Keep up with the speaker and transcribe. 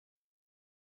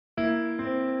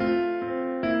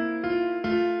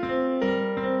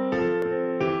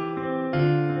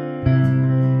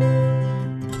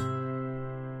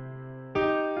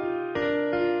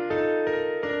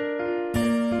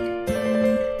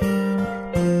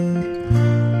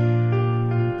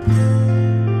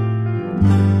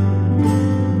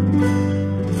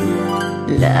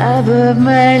Love of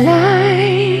my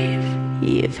life,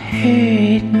 you've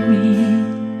hurt me.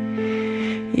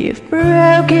 You've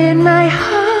broken my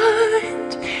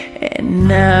heart, and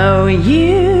now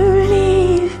you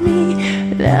leave me.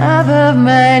 Love of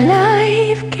my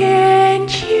life,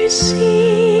 can't you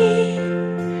see?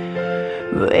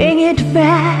 Bring it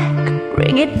back,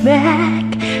 bring it back.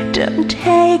 Don't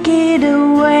take it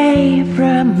away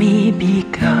from me,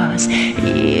 because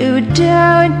you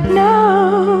don't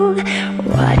know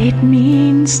what it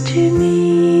means to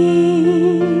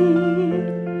me.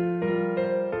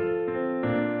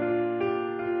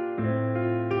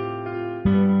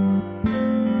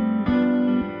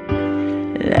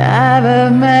 Love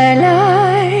of my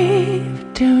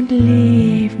life, don't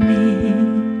leave me.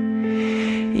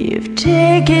 You've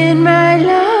taken my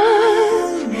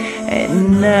love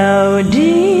and now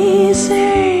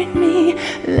desert me.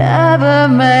 Love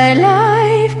of my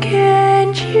life,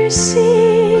 can't you see?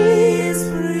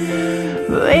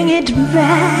 Bring it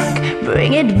back,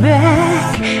 bring it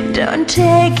back. Don't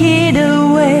take it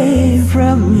away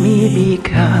from me,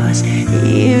 because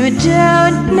you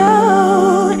don't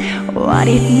know what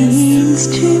it means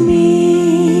to me.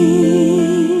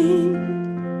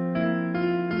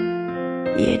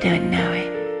 You don't know it.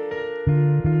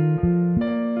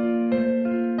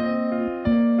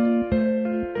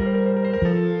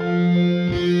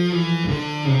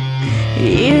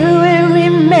 You will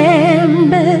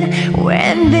remember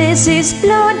when this is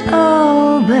blown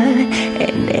over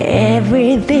and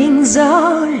everything's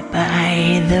all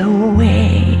by the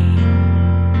way.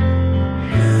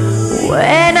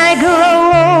 When I grow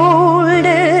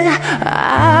older,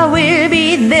 I will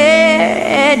be there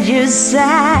at your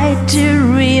side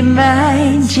to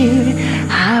remind you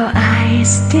how I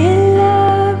still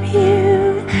love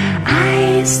you.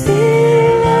 I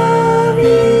still love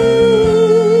you.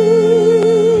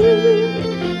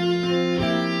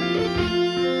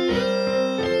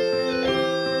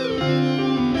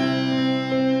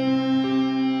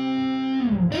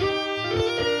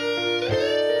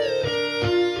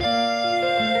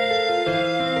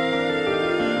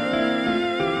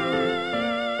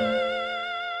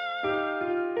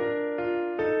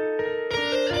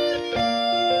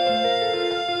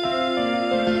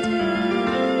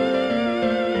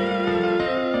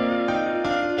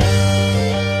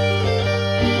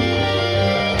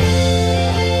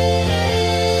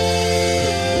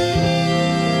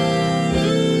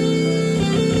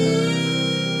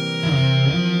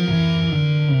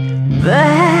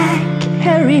 Back,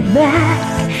 hurry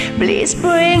back, please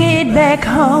bring it back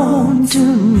home to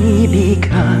me,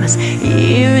 because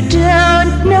you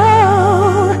don't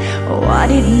know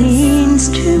what it means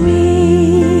to me.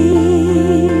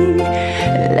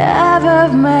 Love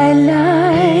of my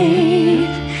life,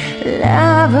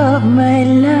 love of my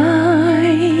life.